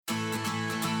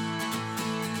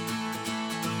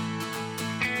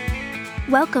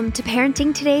Welcome to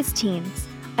Parenting Today's Teens,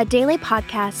 a daily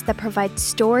podcast that provides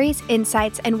stories,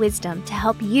 insights, and wisdom to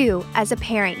help you as a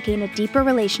parent gain a deeper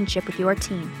relationship with your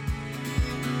teen.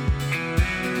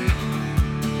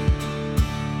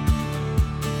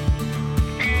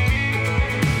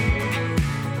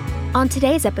 On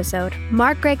today's episode,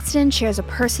 Mark Gregston shares a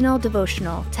personal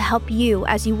devotional to help you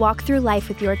as you walk through life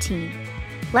with your teen.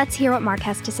 Let's hear what Mark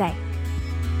has to say.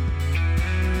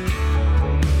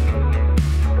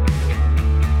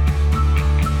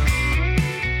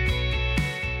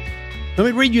 Let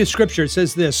me read you a scripture. It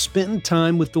says this: spend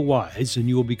time with the wise and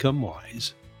you will become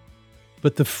wise,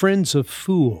 but the friends of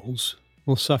fools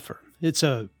will suffer. It's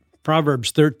a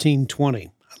Proverbs 13:20.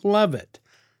 I love it.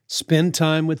 Spend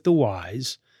time with the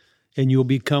wise and you'll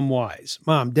become wise.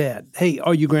 Mom, Dad, hey,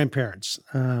 all you grandparents,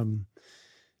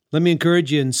 let me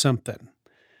encourage you in something.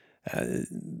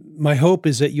 My hope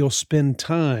is that you'll spend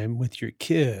time with your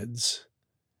kids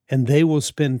and they will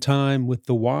spend time with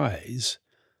the wise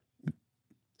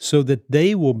so that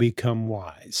they will become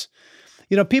wise.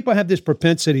 You know, people have this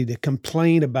propensity to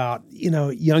complain about,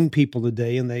 young people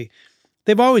today, and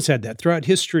they've always had that. Throughout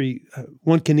history,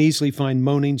 one can easily find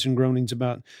moanings and groanings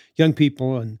about young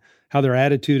people and how their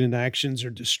attitude and actions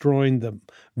are destroying the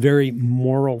very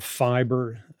moral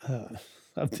fiber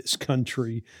of this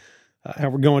country, how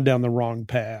we're going down the wrong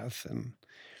path. And,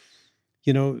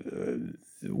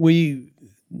 we,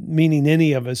 meaning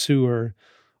any of us who are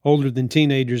older than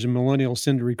teenagers and millennials,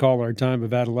 tend to recall our time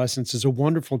of adolescence as a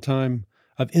wonderful time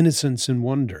of innocence and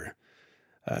wonder.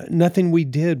 Nothing we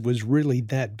did was really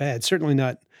that bad, certainly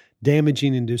not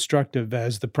damaging and destructive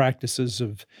as the practices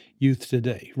of youth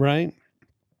today, right?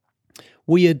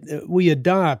 We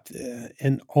adopt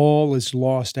an all is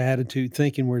lost attitude,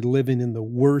 thinking we're living in the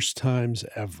worst times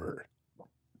ever.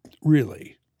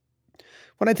 Really.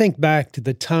 When I think back to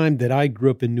the time that I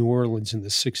grew up in New Orleans in the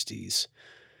 60s,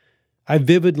 I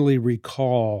vividly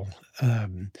recall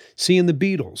seeing the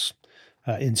Beatles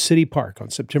in City Park on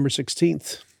September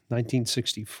 16th,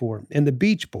 1964, and the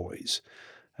Beach Boys.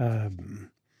 I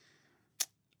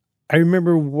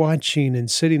remember watching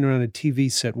and sitting around a TV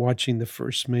set watching The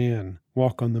First Man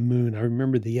walk on the moon. I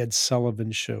remember the Ed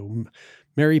Sullivan Show,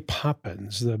 Mary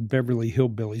Poppins, the Beverly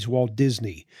Hillbillies, Walt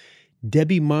Disney,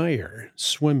 Debbie Meyer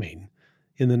swimming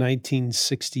in the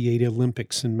 1968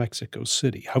 Olympics in Mexico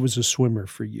City. I was a swimmer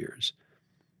for years.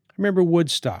 I remember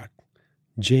Woodstock,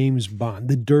 James Bond,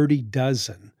 The Dirty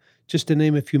Dozen, just to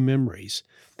name a few memories.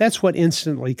 That's what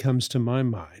instantly comes to my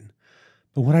mind.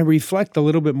 But when I reflect a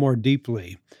little bit more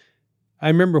deeply, I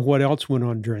remember what else went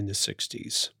on during the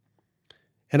 60s.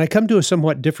 And I come to a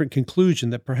somewhat different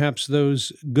conclusion that perhaps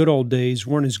those good old days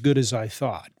weren't as good as I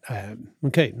thought. I'm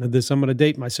going to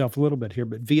date myself a little bit here,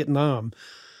 but Vietnam,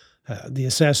 the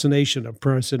assassination of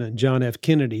President John F.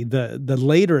 Kennedy, the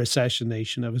later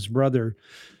assassination of his brother,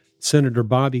 Senator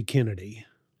Bobby Kennedy,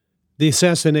 the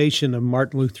assassination of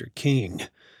Martin Luther King,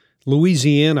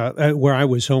 Louisiana, where I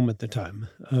was home at the time,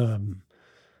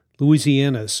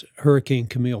 Louisiana's Hurricane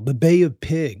Camille, the Bay of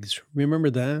Pigs, remember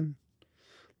that?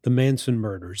 The Manson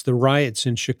murders, the riots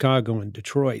in Chicago and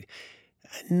Detroit.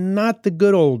 Not the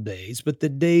good old days, but the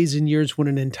days and years when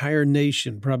an entire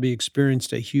nation probably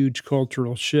experienced a huge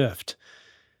cultural shift.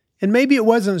 And maybe it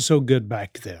wasn't so good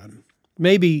back then.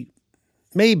 Maybe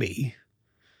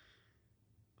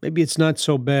it's not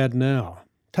so bad now.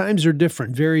 Times are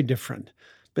different, very different.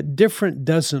 But different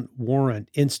doesn't warrant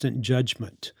instant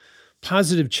judgment.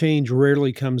 Positive change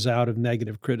rarely comes out of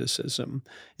negative criticism.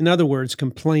 In other words,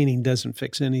 complaining doesn't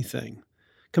fix anything.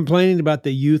 Complaining about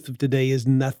the youth of today is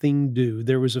nothing new.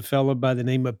 There was a fellow by the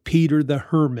name of Peter the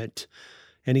Hermit,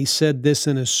 and he said this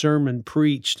in a sermon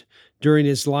preached during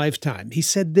his lifetime. He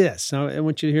said this. Now, I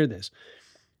want you to hear this.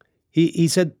 He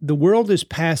said, the world is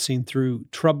passing through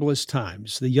troublous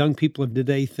times. The young people of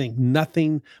today think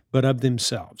nothing but of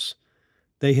themselves.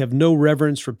 They have no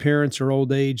reverence for parents or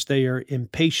old age. They are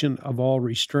impatient of all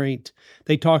restraint.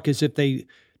 They talk as if they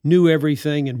knew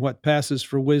everything, and what passes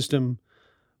for wisdom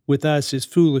with us is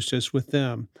foolishness with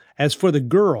them. As for the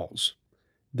girls,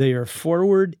 they are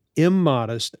forward,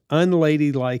 immodest,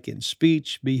 unladylike in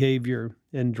speech, behavior,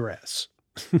 and dress.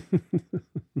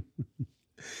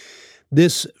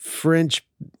 This French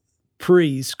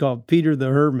priest called Peter the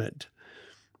Hermit,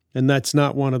 and that's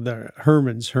not one of the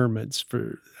Herman's hermits,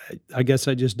 I guess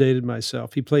I just dated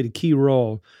myself. He played a key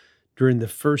role during the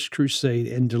First Crusade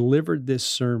and delivered this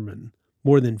sermon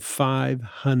more than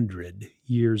 500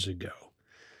 years ago.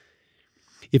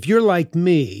 If you're like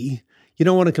me, you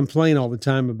don't want to complain all the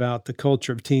time about the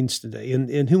culture of teens today.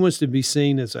 And who wants to be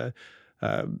seen as a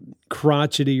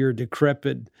crotchety or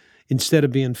decrepit instead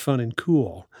of being fun and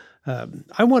cool?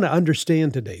 I want to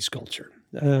understand today's culture.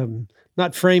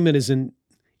 not frame it as an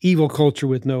evil culture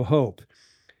with no hope.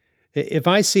 If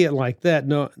I see it like that,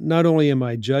 not only am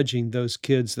I judging those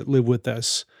kids that live with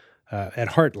us at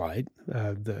Heartlight,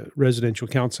 the residential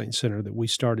counseling center that we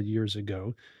started years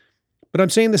ago, but I'm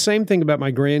saying the same thing about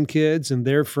my grandkids and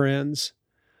their friends,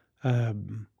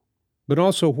 but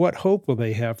also what hope will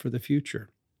they have for the future?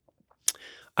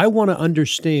 I want to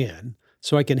understand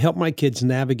so I can help my kids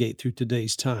navigate through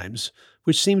today's times,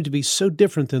 which seem to be so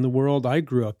different than the world I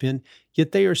grew up in,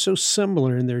 yet they are so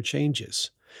similar in their changes.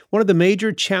 One of the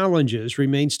major challenges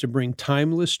remains to bring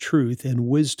timeless truth and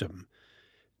wisdom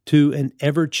to an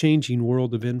ever-changing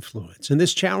world of influence. And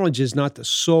this challenge is not the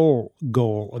sole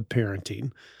goal of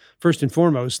parenting. First and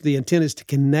foremost, the intent is to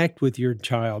connect with your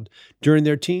child during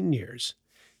their teen years.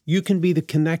 You can be the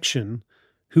connection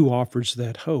who offers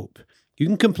that hope. You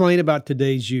can complain about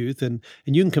today's youth, and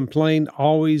you can complain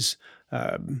always,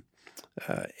 and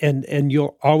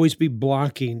you'll always be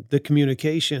blocking the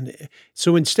communication.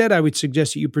 So instead, I would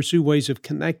suggest that you pursue ways of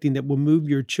connecting that will move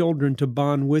your children to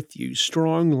bond with you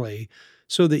strongly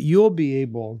so that you'll be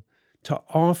able to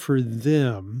offer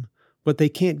them what they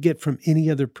can't get from any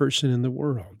other person in the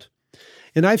world.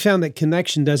 And I found that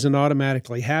connection doesn't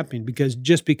automatically happen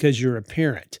because you're a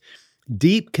parent.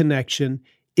 Deep connection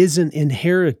isn't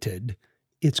inherited,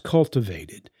 it's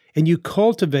cultivated. And you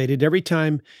cultivate it every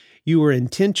time you are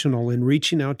intentional in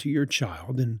reaching out to your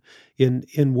child and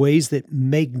in ways that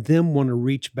make them want to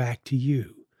reach back to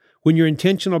you. When you're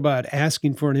intentional about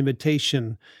asking for an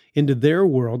invitation into their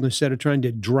world instead of trying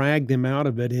to drag them out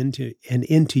of it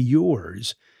into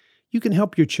yours, you can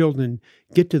help your children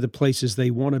get to the places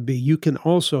they want to be. You can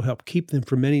also help keep them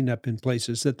from ending up in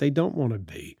places that they don't want to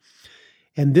be.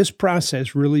 And this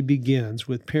process really begins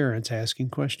with parents asking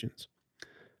questions.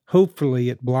 Hopefully,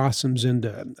 it blossoms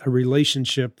into a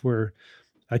relationship where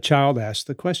a child asks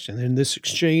the question. And this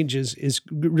exchange is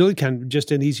really kind of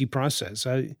just an easy process.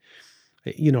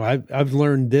 I've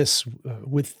learned this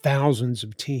with thousands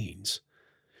of teens.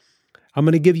 I'm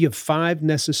going to give you 5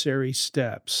 necessary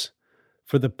steps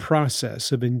for the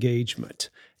process of engagement.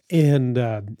 And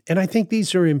I think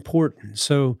these are important.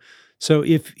 So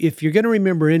if you're going to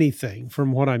remember anything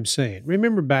from what I'm saying,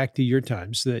 remember back to your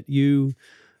times that you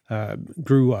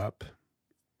grew up.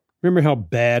 Remember how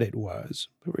bad it was.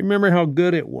 But remember how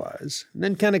good it was. And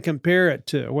then kind of compare it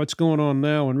to what's going on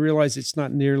now and realize it's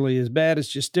not nearly as bad. It's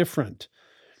just different.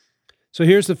 So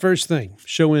here's the first thing.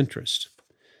 Show interest.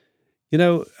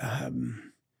 Those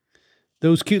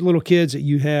cute little kids that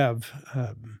you have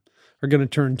are going to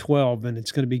turn 12 and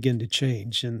it's going to begin to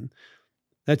change. And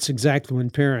that's exactly when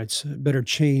parents better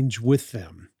change with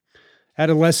them.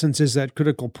 Adolescence is that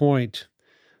critical point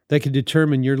that can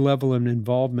determine your level of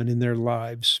involvement in their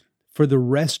lives for the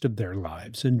rest of their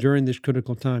lives. And during this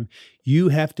critical time, you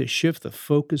have to shift the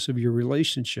focus of your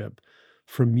relationship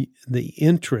from the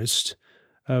interest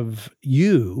of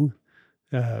you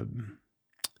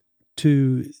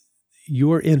to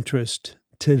your interest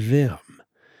to them,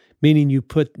 meaning you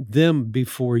put them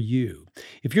before you.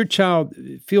 If your child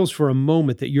feels for a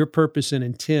moment that your purpose and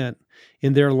intent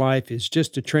in their life is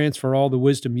just to transfer all the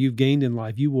wisdom you've gained in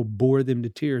life, you will bore them to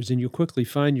tears and you'll quickly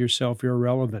find yourself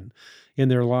irrelevant in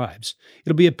their lives.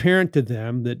 It'll be apparent to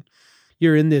them that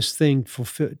you're in this thing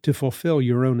to fulfill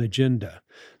your own agenda,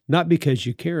 not because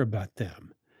you care about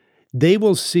them. They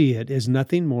will see it as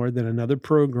nothing more than another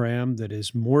program that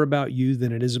is more about you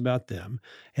than it is about them,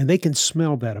 and they can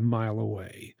smell that a mile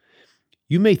away.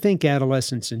 You may think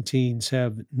adolescents and teens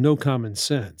have no common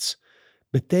sense,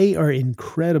 but they are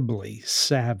incredibly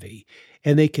savvy,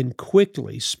 and they can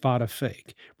quickly spot a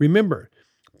fake. Remember,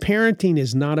 parenting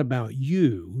is not about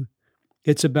you,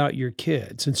 it's about your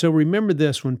kids. And so remember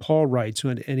this when Paul writes,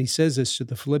 and he says this to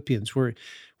the Philippians,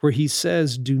 where he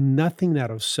says, do nothing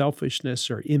out of selfishness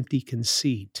or empty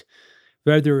conceit.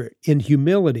 Rather, in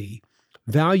humility,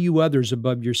 value others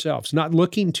above yourselves, not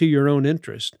looking to your own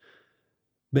interest,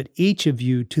 but each of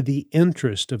you to the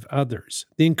interest of others.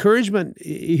 The encouragement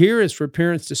here is for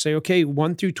parents to say, okay,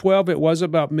 1 through 12, it was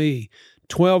about me.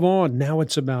 12 on, now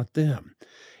it's about them.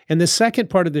 And the second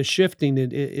part of the shifting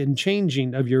and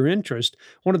changing of your interest,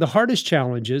 one of the hardest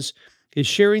challenges is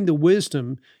sharing the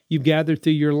wisdom you've gathered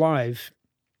through your life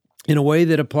in a way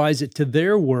that applies it to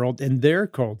their world and their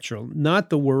culture, not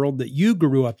the world that you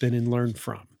grew up in and learned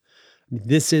from.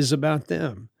 This is about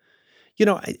them.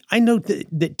 I know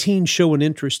that teens show an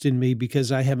interest in me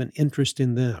because I have an interest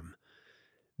in them.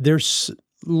 They're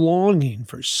longing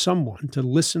for someone to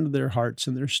listen to their hearts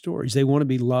and their stories. They want to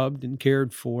be loved and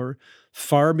cared for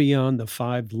far beyond the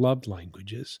 5 love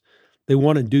languages. They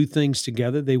want to do things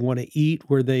together. They want to eat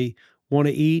where they want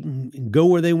to eat and go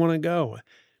where they want to go.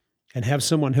 and have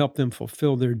someone help them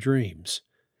fulfill their dreams.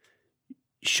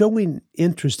 Showing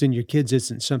interest in your kids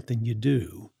isn't something you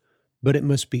do, but it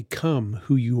must become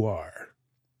who you are.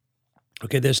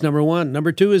 Okay, that's number one.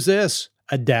 Number two is this: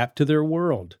 adapt to their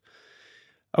world.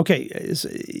 Okay,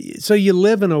 so you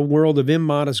live in a world of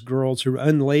immodest girls who are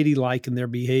unladylike in their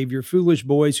behavior, foolish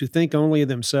boys who think only of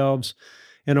themselves,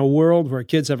 and a world where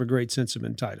kids have a great sense of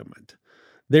entitlement.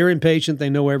 They're impatient, they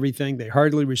know everything, they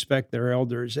hardly respect their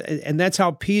elders. And that's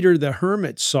how Peter the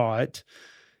Hermit saw it,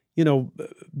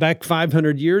 back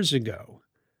 500 years ago.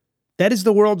 That is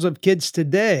the worlds of kids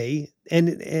today, and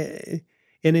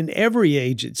in every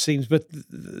age, it seems, but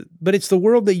it's the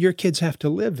world that your kids have to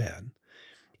live in.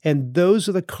 And those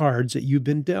are the cards that you've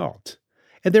been dealt.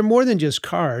 And they're more than just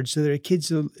cards. They're kids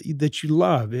that you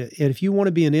love. And if you want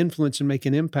to be an influence and make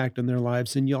an impact on their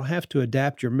lives, then you'll have to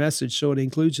adapt your message so it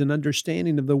includes an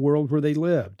understanding of the world where they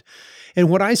lived. And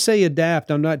when I say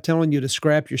adapt, I'm not telling you to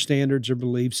scrap your standards or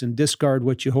beliefs and discard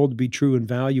what you hold to be true and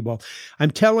valuable. I'm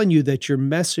telling you that your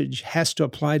message has to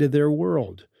apply to their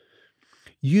world.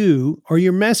 You or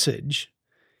your message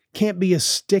can't be a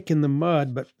stick in the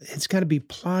mud, but it's got to be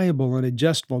pliable and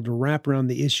adjustable to wrap around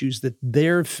the issues that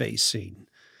they're facing,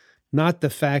 not the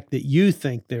fact that you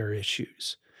think they're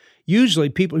issues. Usually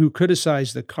people who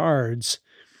criticize the cards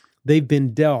they've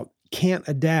been dealt can't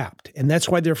adapt, and that's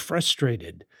why they're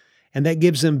frustrated. And that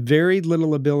gives them very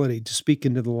little ability to speak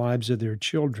into the lives of their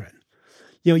children.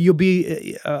 You'll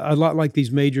be a lot like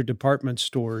these major department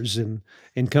stores and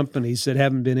companies that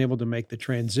haven't been able to make the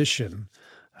transition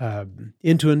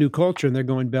into a new culture, and they're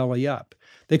going belly up.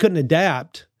 They couldn't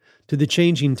adapt to the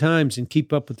changing times and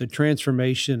keep up with the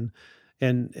transformation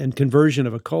and conversion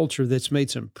of a culture that's made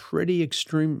some pretty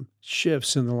extreme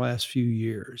shifts in the last few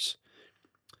years.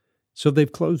 So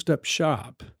they've closed up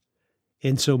shop.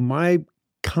 And so my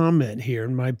comment here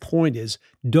and my point is,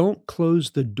 don't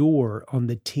close the door on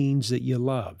the teens that you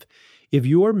love. If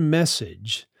your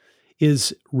message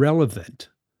is relevant,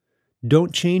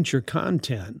 don't change your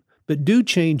content, but do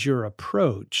change your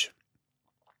approach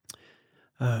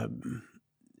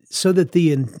so that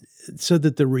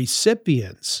the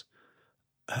recipients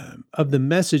of the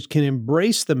message can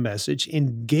embrace the message,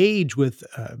 engage with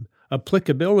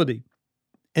applicability,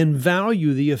 and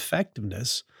value the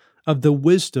effectiveness of the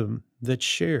wisdom that's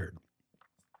shared.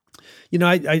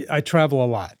 I travel a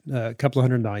lot, a couple of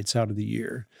hundred nights out of the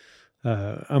year.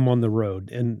 I'm on the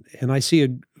road, and I see a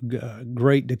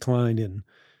great decline in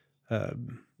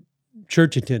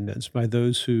church attendance by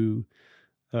those who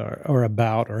are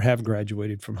about or have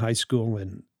graduated from high school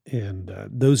and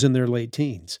those in their late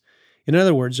teens. In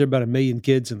other words, there are about 1 million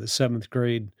kids in the 7th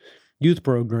grade youth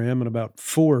program and about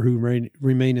 4 who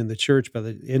remain in the church by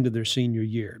the end of their senior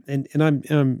year. And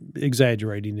I'm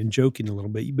exaggerating and joking a little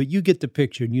bit, but you get the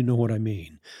picture and you know what I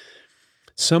mean.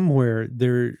 Somewhere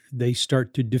they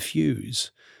start to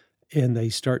diffuse and they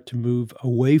start to move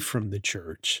away from the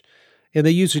church. And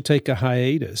they usually take a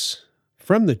hiatus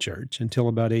from the church until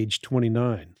about age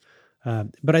 29.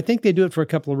 But I think they do it for a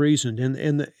couple of reasons.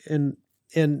 And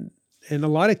a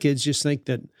lot of kids just think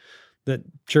that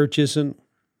church isn't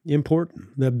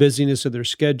important. The busyness of their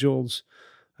schedules,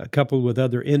 coupled with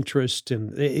other interests,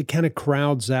 and it kind of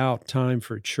crowds out time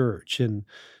for church.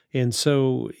 And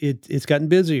so it's gotten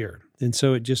busier. And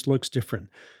so it just looks different.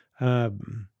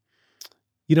 And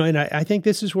I think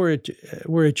this is where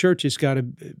a church has got to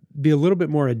be a little bit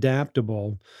more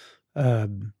adaptable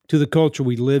to the culture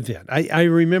we live in. I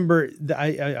remember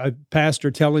a pastor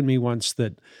telling me once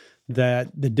that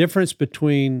the difference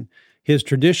between his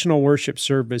traditional worship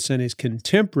service and his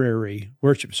contemporary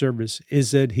worship service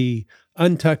is that he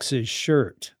untucks his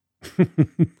shirt.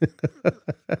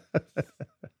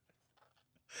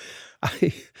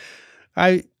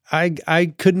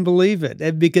 I couldn't believe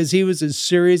it because he was as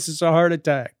serious as a heart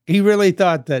attack. He really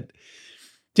thought that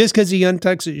just because he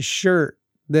untucks his shirt,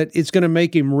 that it's going to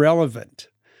make him relevant.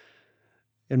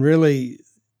 And really,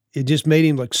 it just made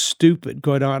him look stupid,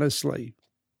 quite honestly.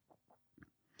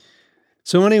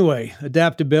 So anyway,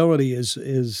 adaptability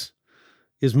is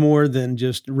more than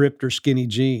just ripped or skinny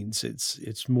jeans.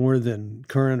 It's more than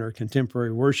current or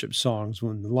contemporary worship songs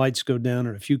when the lights go down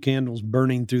and a few candles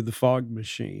burning through the fog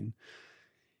machine.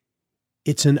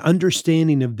 It's an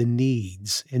understanding of the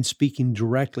needs and speaking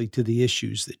directly to the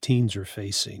issues that teens are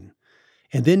facing,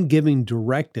 and then giving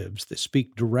directives that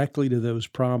speak directly to those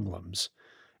problems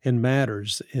and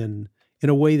matters in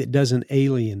a way that doesn't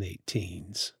alienate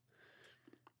teens.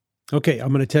 Okay, I'm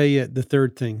going to tell you the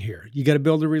third thing here. You got to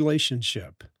build a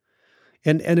relationship.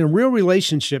 And a real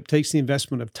relationship takes the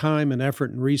investment of time and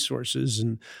effort and resources.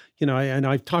 And,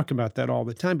 I talk about that all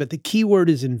the time. But the key word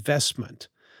is investment.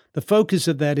 The focus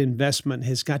of that investment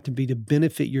has got to be to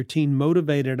benefit your teen,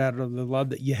 motivated out of the love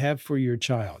that you have for your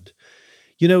child.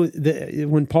 You know,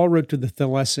 when Paul wrote to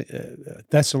the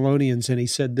Thessalonians and he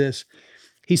said this,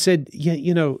 he said,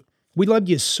 you know, we loved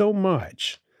you so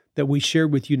much that we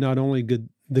shared with you not only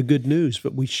the good news,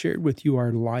 but we shared with you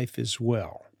our life as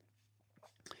well.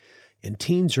 And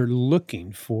teens are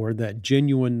looking for that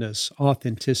genuineness,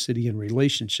 authenticity in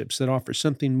relationships that offer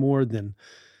something more than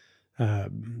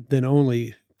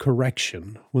only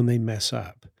correction when they mess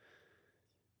up.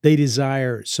 They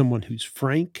desire someone who's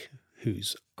frank,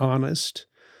 who's honest,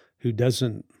 who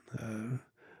doesn't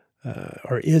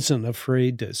or isn't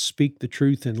afraid to speak the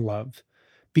truth in love,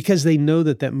 because they know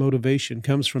that motivation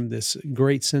comes from this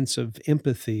great sense of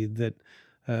empathy that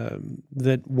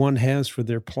one has for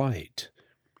their plight.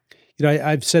 You know,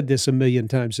 I've said this a million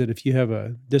times, that if you have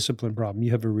a discipline problem,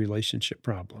 you have a relationship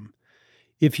problem.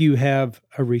 If you have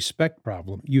a respect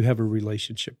problem, you have a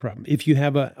relationship problem. If you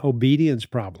have an obedience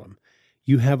problem,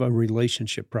 you have a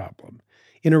relationship problem.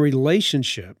 In a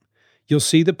relationship, you'll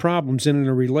see the problems, and in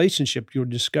a relationship, you'll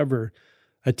discover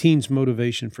a teen's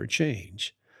motivation for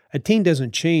change. A teen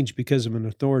doesn't change because of an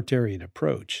authoritarian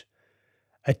approach.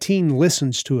 A teen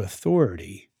listens to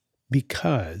authority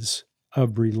because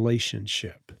of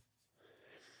relationship.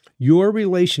 Your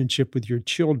relationship with your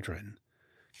children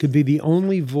could be the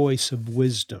only voice of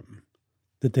wisdom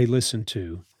that they listen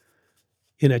to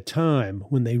in a time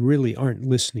when they really aren't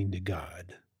listening to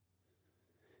God.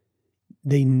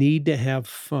 They need to have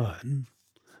fun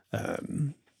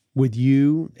with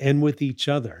you and with each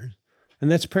other, and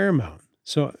that's paramount.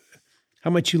 So how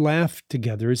much you laugh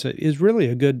together is really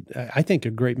a good, I think,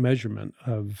 a great measurement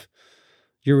of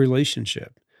your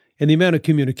relationship. And the amount of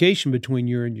communication between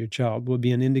you and your child will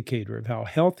be an indicator of how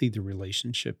healthy the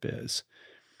relationship is.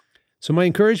 So my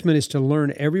encouragement is to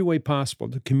learn every way possible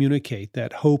to communicate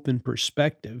that hope and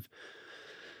perspective.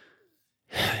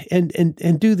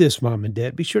 And do this, Mom and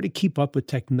Dad. Be sure to keep up with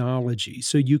technology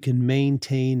so you can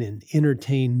maintain and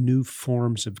entertain new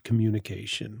forms of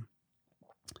communication.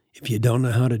 If you don't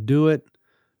know how to do it,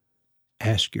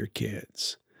 ask your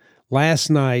kids. Last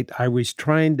night, I was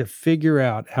trying to figure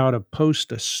out how to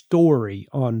post a story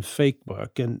on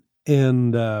Facebook,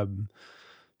 and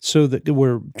so that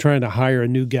we're trying to hire a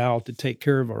new gal to take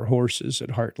care of our horses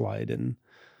at Heartlight. And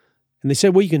they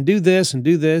said, well, you can do this, and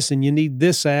you need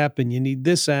this app, and you need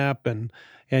this app, and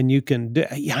you can do.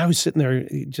 I was sitting there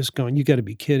just going, you got to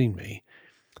be kidding me.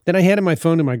 Then I handed my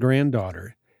phone to my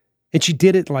granddaughter, and she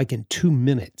did it like in 2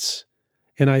 minutes.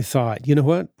 And I thought, you know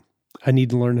what? I need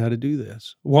to learn how to do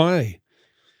this. Why?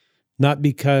 Not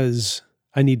because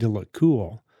I need to look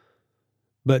cool,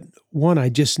 but one, I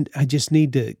just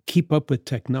need to keep up with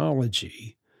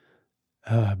technology.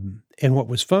 And what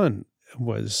was fun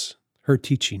was her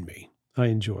teaching me. I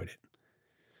enjoyed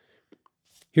it.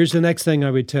 Here's the next thing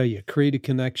I would tell you: create a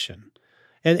connection.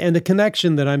 And the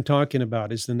connection that I'm talking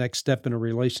about is the next step in a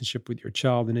relationship with your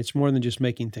child, and it's more than just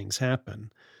making things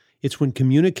happen. It's when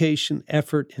communication,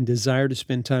 effort, and desire to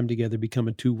spend time together become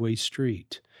a two-way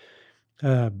street.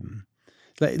 Let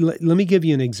me give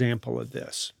you an example of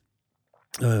this.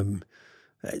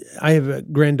 I have a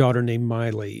granddaughter named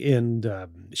Miley, and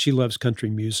she loves country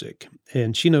music,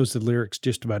 and she knows the lyrics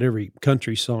just about every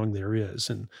country song there is.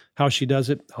 And how she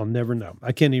does it, I'll never know.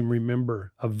 I can't even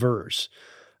remember a verse.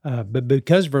 But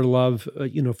because of her love,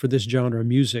 for this genre of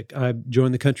music, I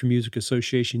joined the Country Music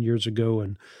Association years ago,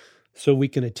 and so we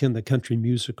can attend the Country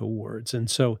Music Awards. And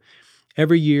so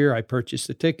every year I purchase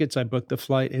the tickets, I book the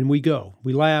flight, and we go.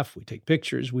 We laugh, we take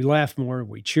pictures, we laugh more,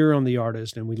 we cheer on the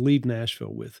artist, and we leave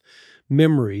Nashville with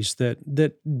memories that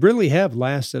really have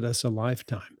lasted us a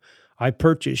lifetime. I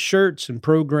purchase shirts and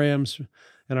programs,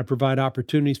 and I provide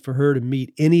opportunities for her to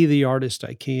meet any of the artists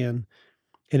I can,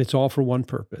 and it's all for one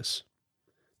purpose: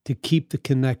 to keep the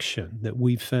connection that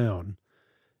we've found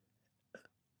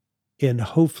and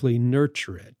hopefully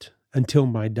nurture it until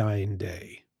my dying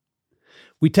day.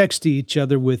 We text each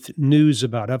other with news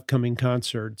about upcoming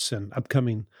concerts and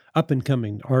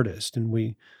up-and-coming artists, and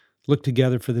we look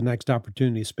together for the next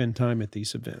opportunity to spend time at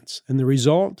these events. And the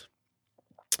result?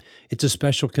 It's a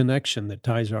special connection that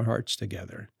ties our hearts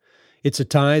together. It's a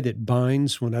tie that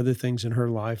binds when other things in her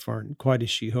life aren't quite as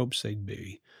she hopes they'd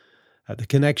be. The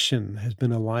connection has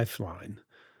been a lifeline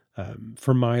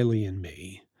for Miley and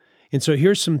me. And so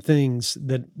here's some things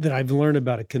that I've learned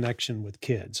about a connection with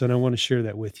kids, and I want to share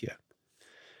that with you.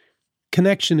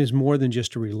 Connection is more than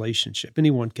just a relationship.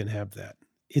 Anyone can have that.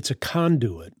 It's a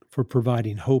conduit for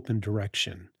providing hope and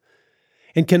direction.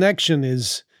 And connection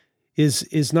is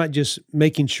not just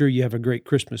making sure you have a great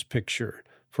Christmas picture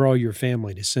for all your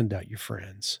family to send out your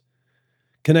friends.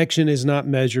 Connection is not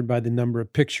measured by the number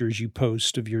of pictures you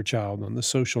post of your child on the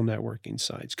social networking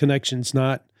sites. Connection's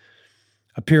not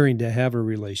appearing to have a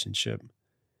relationship.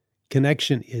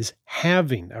 Connection is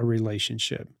having a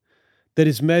relationship that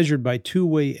is measured by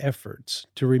two-way efforts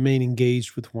to remain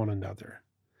engaged with one another.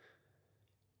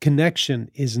 Connection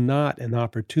is not an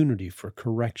opportunity for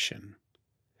correction.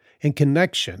 And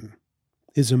connection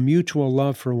is a mutual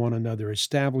love for one another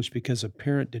established because a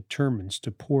parent determines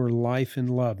to pour life and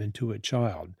love into a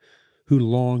child who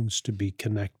longs to be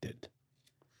connected.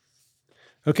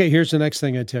 Okay, here's the next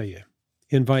thing I tell you.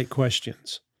 Invite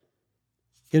questions.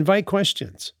 Invite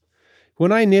questions.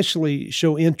 When I initially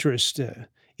show interest in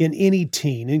any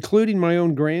teen, including my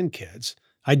own grandkids,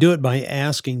 I do it by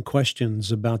asking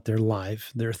questions about their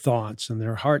life, their thoughts, and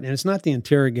their heart. And it's not the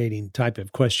interrogating type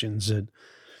of questions that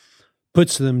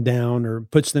puts them down or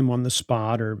puts them on the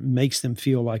spot or makes them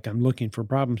feel like I'm looking for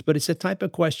problems, but it's the type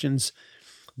of questions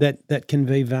that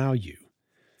convey value.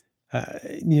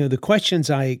 The questions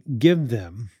I give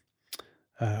them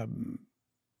are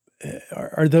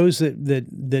those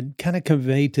that kind of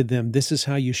convey to them, this is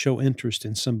how you show interest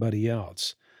in somebody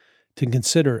else, to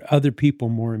consider other people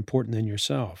more important than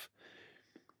yourself.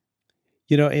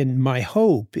 And my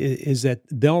hope is that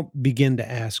they'll begin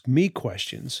to ask me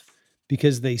questions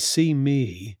because they see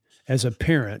me as a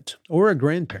parent or a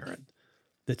grandparent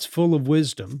that's full of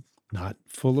wisdom, not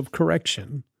full of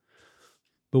correction,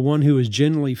 but one who is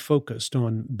genuinely focused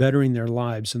on bettering their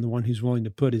lives and the one who's willing to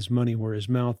put his money where his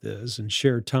mouth is and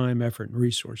share time, effort, and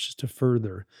resources to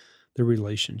further the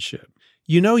relationship.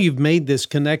 You've made this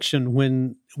connection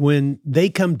when they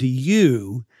come to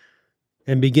you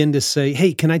and begin to say,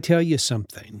 hey, can I tell you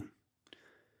something?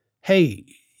 Hey,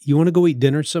 you want to go eat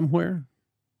dinner somewhere?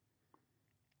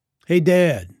 Hey,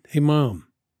 Dad. Hey, Mom.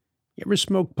 You ever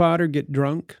smoke pot or get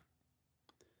drunk?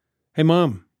 Hey,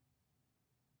 Mom.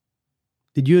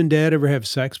 Did you and Dad ever have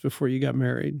sex before you got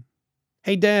married?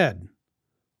 Hey, Dad.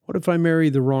 What if I marry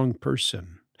the wrong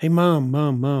person? Hey,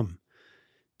 Mom.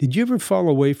 Did you ever fall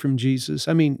away from Jesus?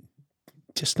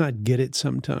 Just not get it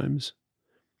sometimes?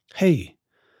 Hey,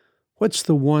 what's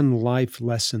the one life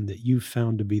lesson that you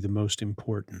found to be the most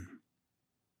important?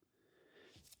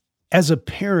 As a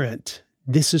parent,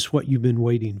 this is what you've been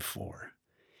waiting for.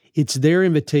 It's their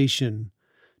invitation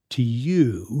to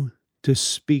you to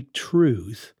speak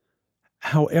truth,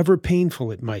 however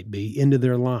painful it might be, into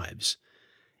their lives.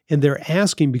 And they're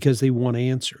asking because they want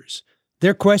answers.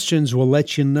 Their questions will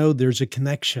let you know there's a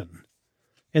connection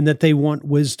and that they want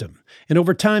wisdom. And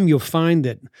over time, you'll find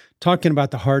that talking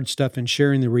about the hard stuff and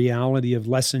sharing the reality of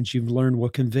lessons you've learned will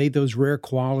convey those rare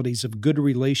qualities of good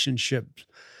relationships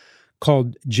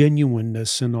called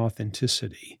genuineness and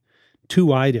authenticity,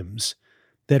 two items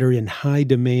that are in high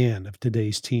demand of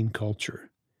today's teen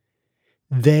culture.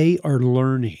 They are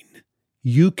learning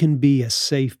you can be a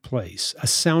safe place, a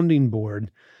sounding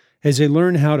board, as they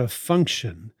learn how to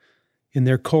function in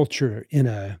their culture in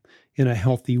a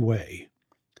healthy way.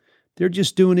 They're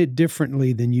just doing it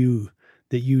differently than you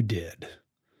did.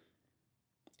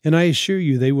 And I assure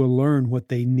you, they will learn what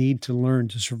they need to learn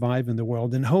to survive in the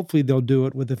world. And hopefully they'll do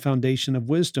it with the foundation of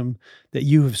wisdom that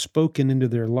you have spoken into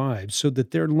their lives so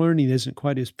that their learning isn't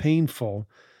quite as painful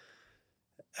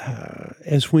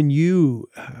as when you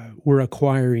were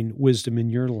acquiring wisdom in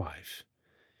your life.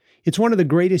 It's one of the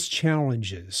greatest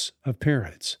challenges of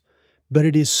parents, but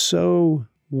it is so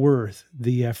worth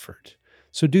the effort.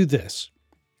 So do this.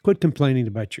 Quit complaining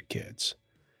about your kids.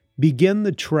 Begin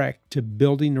the trek to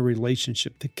building a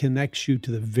relationship that connects you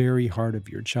to the very heart of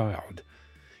your child.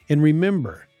 And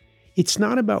remember, it's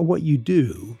not about what you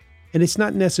do, and it's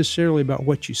not necessarily about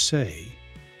what you say.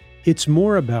 It's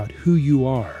more about who you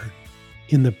are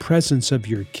in the presence of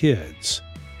your kids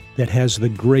that has the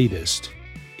greatest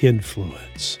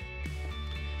influence.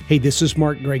 Hey, this is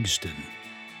Mark Gregston.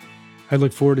 I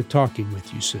look forward to talking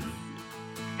with you soon.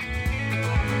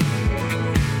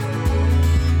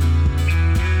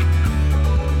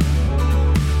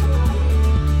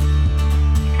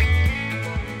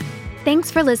 Thanks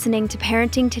for listening to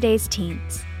Parenting Today's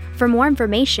Teens. For more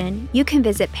information, you can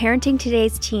visit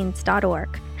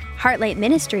parentingtodaysteens.org,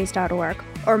 heartlightministries.org,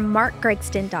 or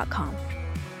markgregston.com.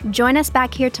 Join us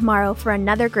back here tomorrow for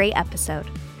another great episode.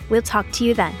 We'll talk to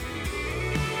you then.